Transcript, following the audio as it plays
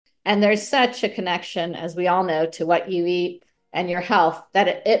And there's such a connection, as we all know, to what you eat and your health that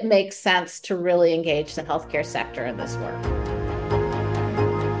it makes sense to really engage the healthcare sector in this work.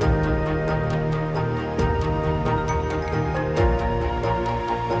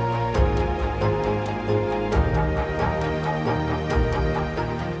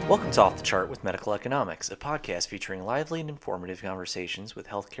 Welcome to Off the Chart with Medical Economics, a podcast featuring lively and informative conversations with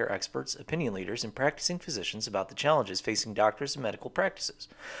healthcare experts, opinion leaders, and practicing physicians about the challenges facing doctors and medical practices.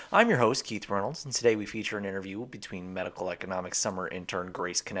 I'm your host, Keith Reynolds, and today we feature an interview between Medical Economics Summer Intern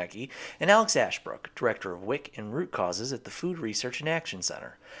Grace Koennecke and Alex Ashbrook, Director of WIC and Root Causes at the Food Research and Action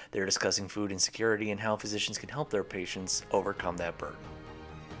Center. They're discussing food insecurity and how physicians can help their patients overcome that burden.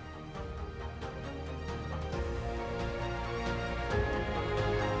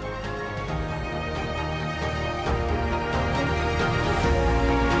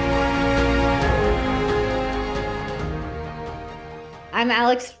 I'm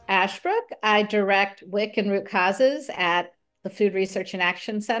Alex Ashbrook. I direct WIC and Root Causes at the Food Research and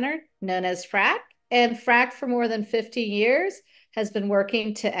Action Center, known as FRAC. And FRAC, for more than 50 years, has been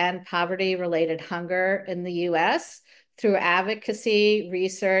working to end poverty-related hunger in the U.S. through advocacy,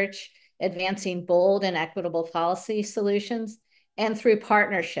 research, advancing bold and equitable policy solutions, and through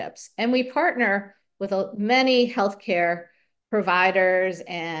partnerships. And we partner with many healthcare providers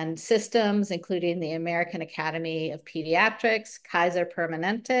and systems, including the American Academy of Pediatrics, Kaiser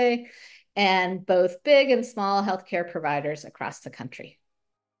Permanente, and both big and small healthcare providers across the country.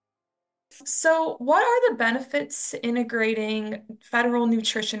 So, what are the benefits to integrating federal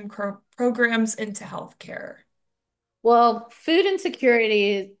nutrition programs into healthcare? Well, food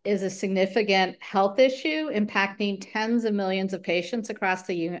insecurity is a significant health issue impacting tens of millions of patients across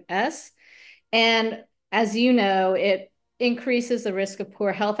the U.S. And as you know, it increases the risk of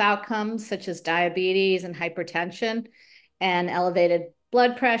poor health outcomes such as diabetes and hypertension and elevated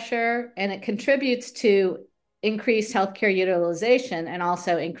blood pressure, and it contributes to increased healthcare utilization and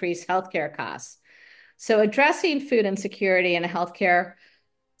also increased healthcare costs. So addressing food insecurity in a healthcare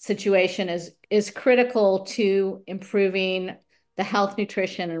situation is critical to improving the health,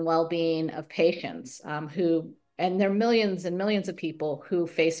 nutrition, and well-being of patients and there are millions and millions of people who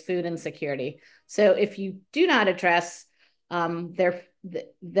face food insecurity. So if you do not address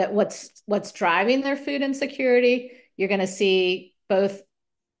what's driving their food insecurity, you're going to see both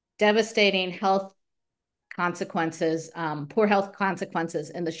devastating health consequences, poor health consequences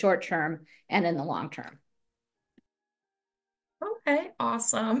in the short term and in the long term. Okay,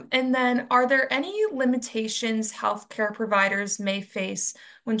 awesome. And then, are there any limitations healthcare providers may face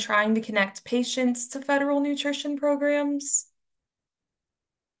when trying to connect patients to federal nutrition programs?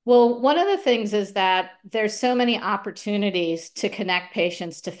 Well, one of the things is that there's so many opportunities to connect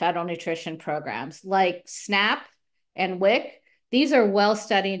patients to federal nutrition programs like SNAP and WIC. These are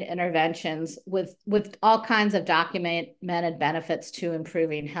well-studied interventions with all kinds of documented benefits to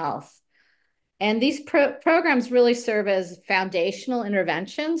improving health. And these programs really serve as foundational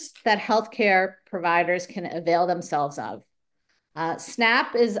interventions that healthcare providers can avail themselves of.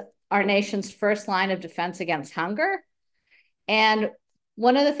 SNAP is our nation's first line of defense against hunger. And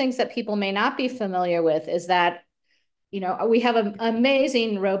one of the things that people may not be familiar with is that, we have an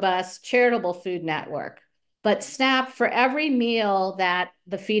amazing, robust, charitable food network. But SNAP, for every meal that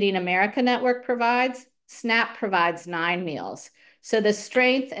the Feeding America network provides, SNAP provides 9 meals. So the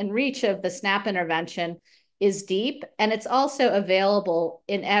strength and reach of the SNAP intervention is deep, and it's also available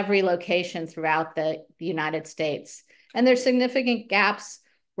in every location throughout the United States. And there's significant gaps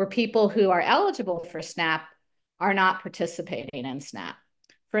where people who are eligible for SNAP are not participating in SNAP.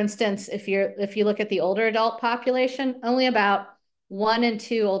 For instance, if you look at the older adult population, only about 1 in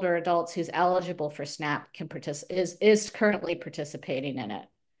 2 older adults who's eligible for SNAP is currently participating in it.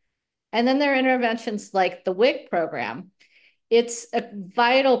 And then there are interventions like the WIC program. It's a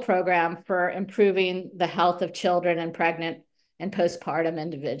vital program for improving the health of children and pregnant and postpartum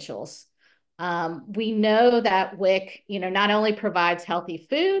individuals. We know that WIC, not only provides healthy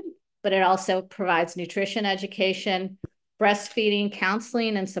food, but it also provides nutrition education, breastfeeding,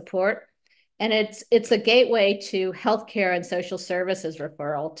 counseling, and support. And it's a gateway to healthcare and social services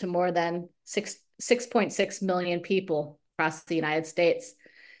referral to more than 6.6 million people across the United States.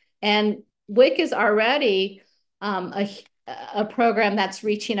 And WIC is already a program that's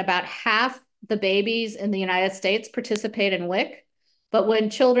reaching about half the babies in the United States participate in WIC. But when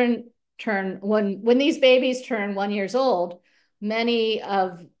these babies turn 1 year old, many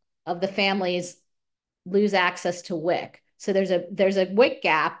of the families lose access to WIC. So there's a WIC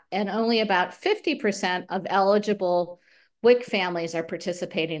gap, and only about 50% of eligible WIC families are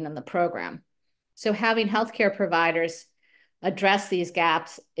participating in the program. So having healthcare providers address these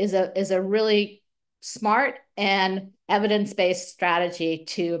gaps is a really smart and evidence-based strategy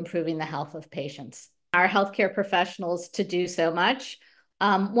to improving the health of patients. Our healthcare professionals to do so much.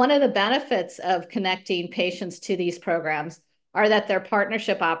 One of the benefits of connecting patients to these programs are that they're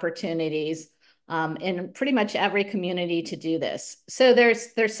partnership opportunities in pretty much every community to do this. So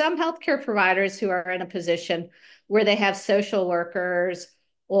there's some healthcare providers who are in a position where they have social workers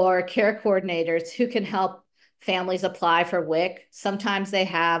or care coordinators who can help families apply for WIC. Sometimes they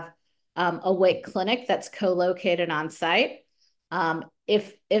have a WIC clinic that's co-located on site.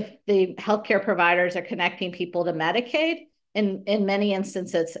 If the healthcare providers are connecting people to Medicaid, in many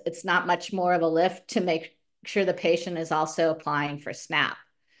instances, it's not much more of a lift to make sure the patient is also applying for SNAP.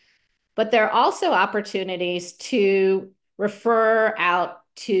 But there are also opportunities to refer out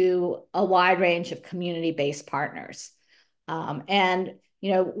to a wide range of community-based partners. And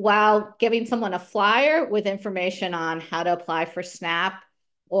while giving someone a flyer with information on how to apply for SNAP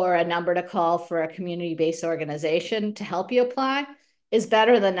or a number to call for a community-based organization to help you apply is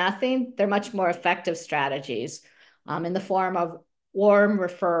better than nothing, they're much more effective strategies in the form of warm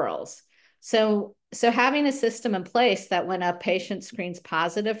referrals. So having a system in place that when a patient screens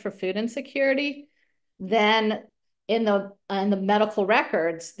positive for food insecurity, then in the medical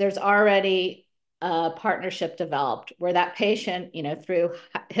records, there's already a partnership developed where that patient, through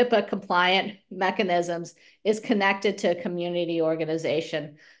HIPAA compliant mechanisms, is connected to a community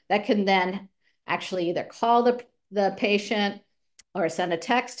organization that can then actually either call the patient or send a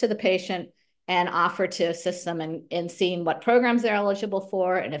text to the patient and offer to assist them in seeing what programs they're eligible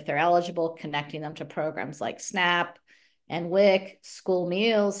for, and if they're eligible, connecting them to programs like SNAP and WIC, school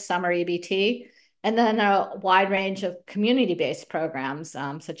meals, summer EBT, and then a wide range of community-based programs,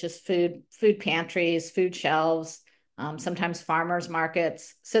 such as food pantries, food shelves, sometimes farmers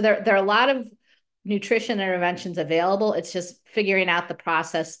markets. So there are a lot of nutrition interventions available. It's just figuring out the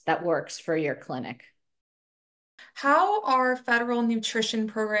process that works for your clinic. How are federal nutrition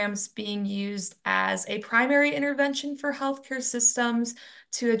programs being used as a primary intervention for healthcare systems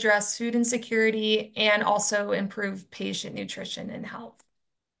to address food insecurity and also improve patient nutrition and health?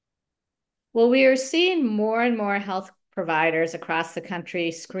 Well, we are seeing more and more health providers across the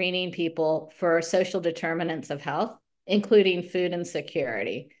country screening people for social determinants of health, including food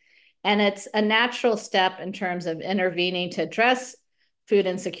insecurity. And it's a natural step in terms of intervening to address food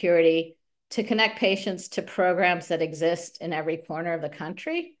insecurity, to connect patients to programs that exist in every corner of the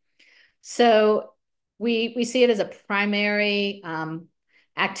country. So we see it as a primary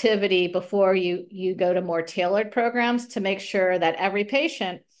activity before you go to more tailored programs to make sure that every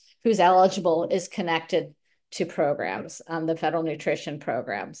patient who's eligible is connected to programs, the federal nutrition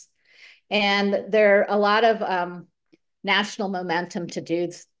programs. And there are a lot of national momentum to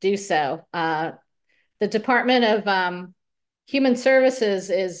do so. The Department of Human Services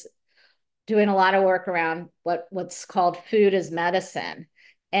is doing a lot of work around what's called food as medicine.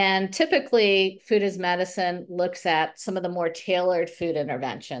 And typically, food as medicine looks at some of the more tailored food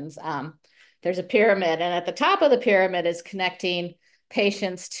interventions. There's a pyramid, and at the top of the pyramid is connecting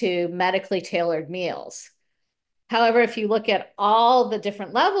patients to medically tailored meals. However, if you look at all the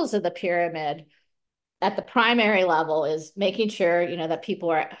different levels of the pyramid, at the primary level is making sure that people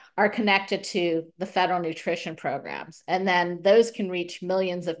are connected to the federal nutrition programs, and then those can reach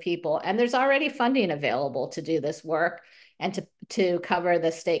millions of people, and there's already funding available to do this work and to cover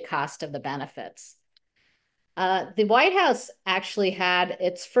the state cost of the benefits. The White House actually had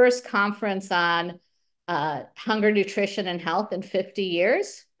its first conference on hunger, nutrition, and health in 50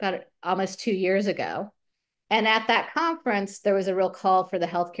 years, about almost 2 years ago. And at that conference, there was a real call for the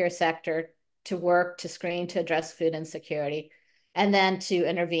healthcare sector to work, to screen, to address food insecurity, and then to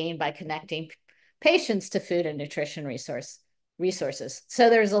intervene by connecting patients to food and nutrition resources.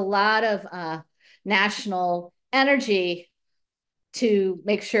 So there's a lot of national energy to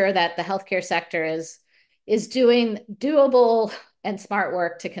make sure that the healthcare sector is doing doable and smart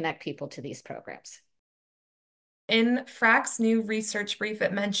work to connect people to these programs. In FRAC's new research brief,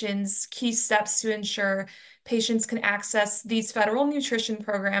 it mentions key steps to ensure patients can access these federal nutrition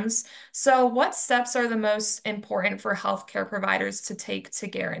programs. So what steps are the most important for healthcare providers to take to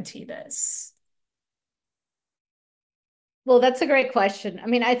guarantee this? Well, that's a great question. I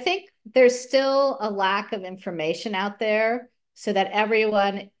mean, I think there's still a lack of information out there so that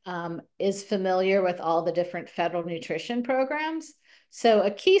everyone is familiar with all the different federal nutrition programs. So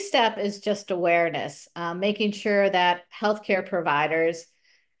a key step is just awareness, making sure that healthcare providers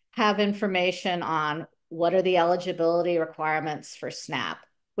have information on what are the eligibility requirements for SNAP,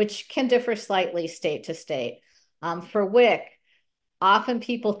 which can differ slightly state to state. For WIC, often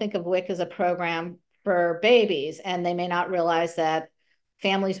people think of WIC as a program for babies, and they may not realize that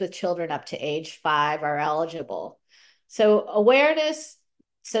families with children up to age 5 are eligible. So awareness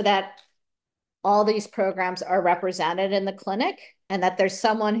so that all these programs are represented in the clinic and that there's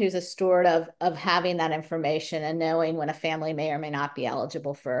someone who's a steward of having that information and knowing when a family may or may not be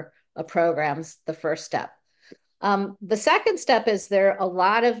eligible for a program's the first step. The second step is there are a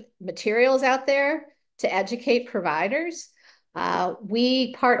lot of materials out there to educate providers.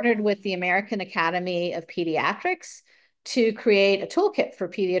 We partnered with the American Academy of Pediatrics to create a toolkit for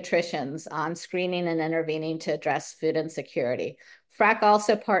pediatricians on screening and intervening to address food insecurity. FRAC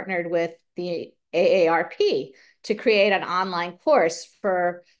also partnered with the AARP to create an online course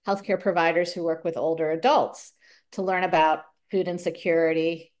for healthcare providers who work with older adults to learn about food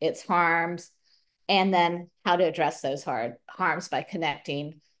insecurity, its harms, and then how to address those harms by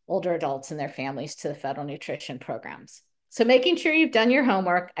connecting older adults and their families to the federal nutrition programs. So making sure you've done your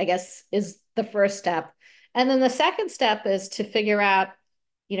homework, I guess, is the first step. And then the second step is to figure out,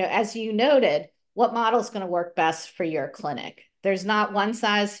 as you noted, what model is going to work best for your clinic. There's not one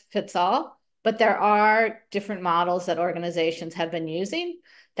size fits all, but there are different models that organizations have been using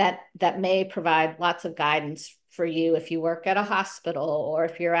that may provide lots of guidance for you if you work at a hospital or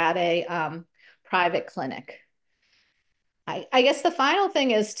if you're at a private clinic. I guess the final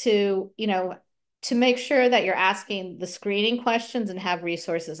thing is to make sure that you're asking the screening questions and have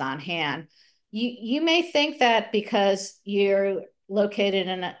resources on hand. You may think that because you're located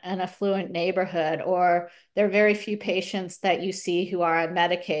in an affluent neighborhood or there are very few patients that you see who are on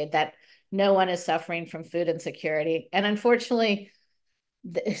Medicaid, that no one is suffering from food insecurity. And unfortunately,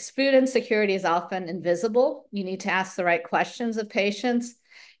 food insecurity is often invisible. You need to ask the right questions of patients.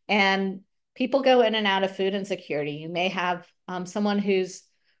 And people go in and out of food insecurity. You may have someone who's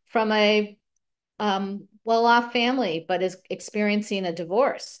from a well-off family, but is experiencing a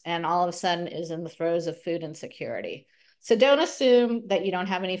divorce and all of a sudden is in the throes of food insecurity. So don't assume that you don't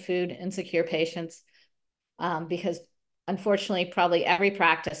have any food insecure patients because unfortunately, probably every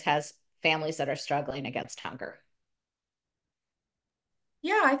practice has families that are struggling against hunger.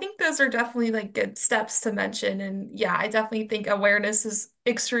 Yeah, I think those are definitely like good steps to mention. And yeah, I definitely think awareness is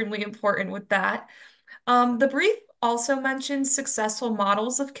extremely important with that. The brief also mentions successful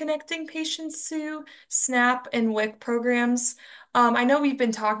models of connecting patients to SNAP and WIC programs. I know we've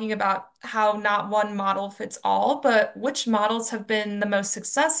been talking about how not one model fits all, but which models have been the most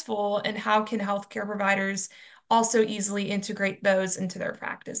successful and how can healthcare providers also easily integrate those into their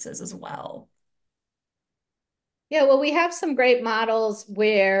practices as well? Yeah, well, we have some great models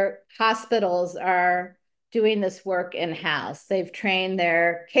where hospitals are doing this work in-house. They've trained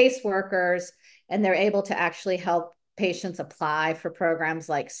their caseworkers and they're able to actually help patients apply for programs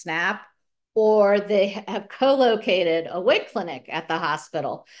like SNAP, or they have co-located a WIC clinic at the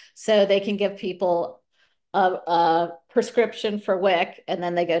hospital so they can give people a prescription for WIC and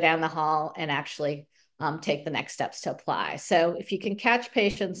then they go down the hall and actually take the next steps to apply. So if you can catch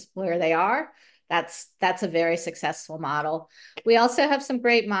patients where they are, that's a very successful model. We also have some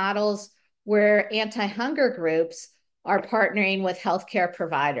great models where anti-hunger groups are partnering with healthcare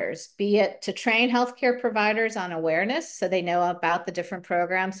providers, be it to train healthcare providers on awareness so they know about the different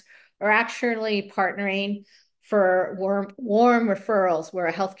programs, or actually partnering for warm referrals where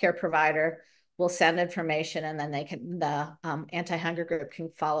a healthcare provider will send information and then the anti-hunger group can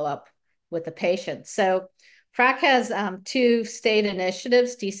follow up with the patient. So FRAC has 2 state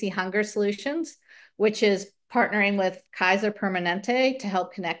initiatives, DC Hunger Solutions, which is partnering with Kaiser Permanente to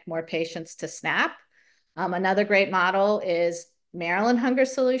help connect more patients to SNAP. Another great model is Maryland Hunger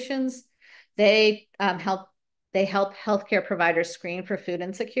Solutions. They help healthcare providers screen for food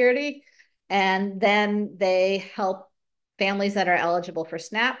insecurity, and then they help families that are eligible for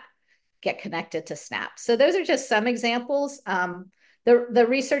SNAP get connected to SNAP. So those are just some examples. The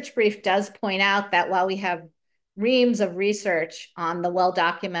research brief does point out that while we have reams of research on the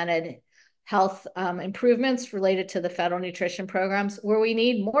well-documented health improvements related to the federal nutrition programs, where we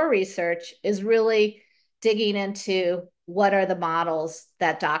need more research is really digging into what are the models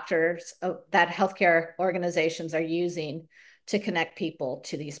that doctors, that healthcare organizations are using to connect people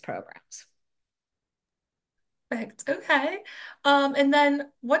to these programs. Perfect. Okay. And then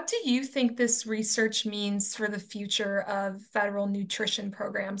what do you think this research means for the future of federal nutrition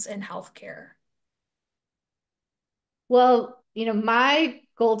programs in healthcare? Well, my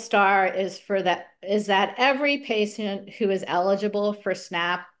gold star is that every patient who is eligible for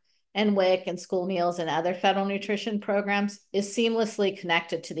SNAP and WIC and school meals and other federal nutrition programs is seamlessly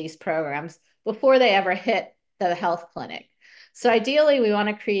connected to these programs before they ever hit the health clinic. So ideally, we want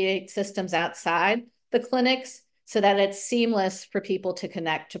to create systems outside the clinics so that it's seamless for people to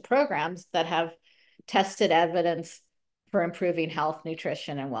connect to programs that have tested evidence for improving health,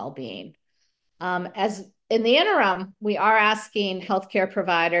 nutrition, and well-being. As in the interim, we are asking healthcare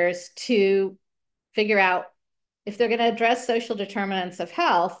providers to figure out if they're going to address social determinants of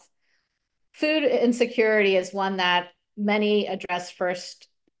health. Food insecurity is one that many address first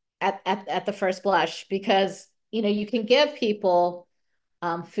at the first blush, because you can give people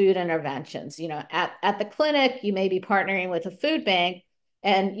food interventions. At the clinic, you may be partnering with a food bank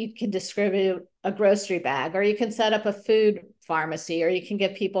and you can distribute a grocery bag, or you can set up a food pharmacy, or you can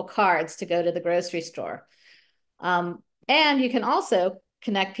give people cards to go to the grocery store. And you can also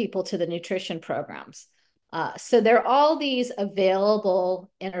connect people to the nutrition programs. So there are all these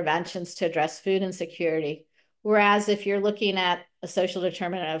available interventions to address food insecurity. Whereas if you're looking at a social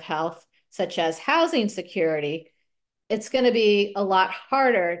determinant of health, such as housing security, it's going to be a lot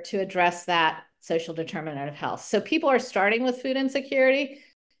harder to address that social determinant of health. So people are starting with food insecurity,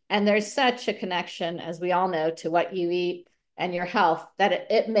 and there's such a connection, as we all know, to what you eat and your health, that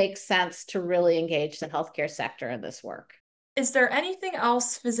it makes sense to really engage the healthcare sector in this work. Is there anything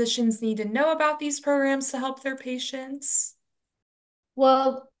else physicians need to know about these programs to help their patients?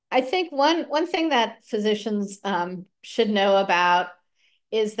 Well, I think one thing that physicians should know about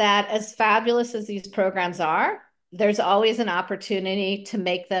is that, as fabulous as these programs are, there's always an opportunity to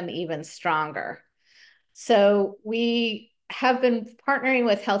make them even stronger. So we have been partnering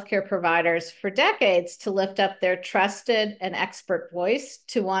with healthcare providers for decades to lift up their trusted and expert voice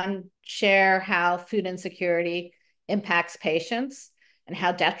to, one, share how food insecurity impacts patients and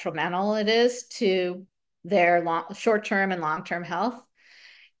how detrimental it is to their short-term and long-term health,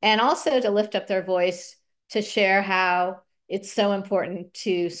 and also to lift up their voice to share how it's so important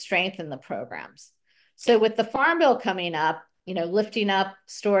to strengthen the programs. So with the Farm Bill coming up, lifting up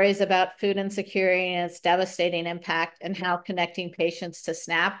stories about food insecurity and its devastating impact, and how connecting patients to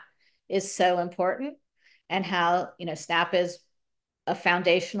SNAP is so important, and how, SNAP is a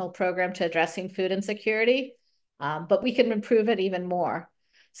foundational program to addressing food insecurity, but we can improve it even more.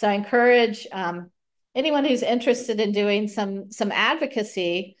 So I encourage anyone who's interested in doing some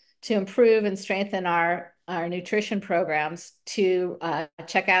advocacy to improve and strengthen our nutrition programs to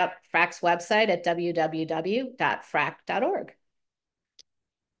check out FRAC's website at www.frac.org.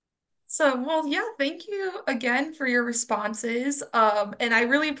 So, yeah, thank you again for your responses. And I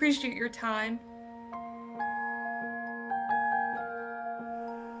really appreciate your time.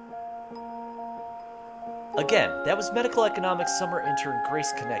 Again, that was medical economics summer intern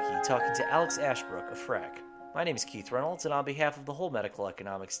Grace Koennecke talking to Alex Ashbrook of FRAC. My name is Keith Reynolds, and on behalf of the whole medical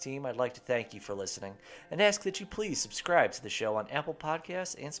economics team, I'd like to thank you for listening and ask that you please subscribe to the show on Apple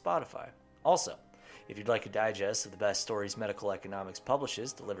Podcasts and Spotify. Also, if you'd like a digest of the best stories medical economics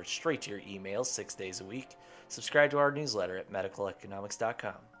publishes delivered straight to your email 6 days a week, subscribe to our newsletter at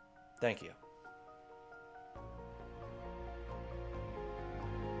medicaleconomics.com. Thank you.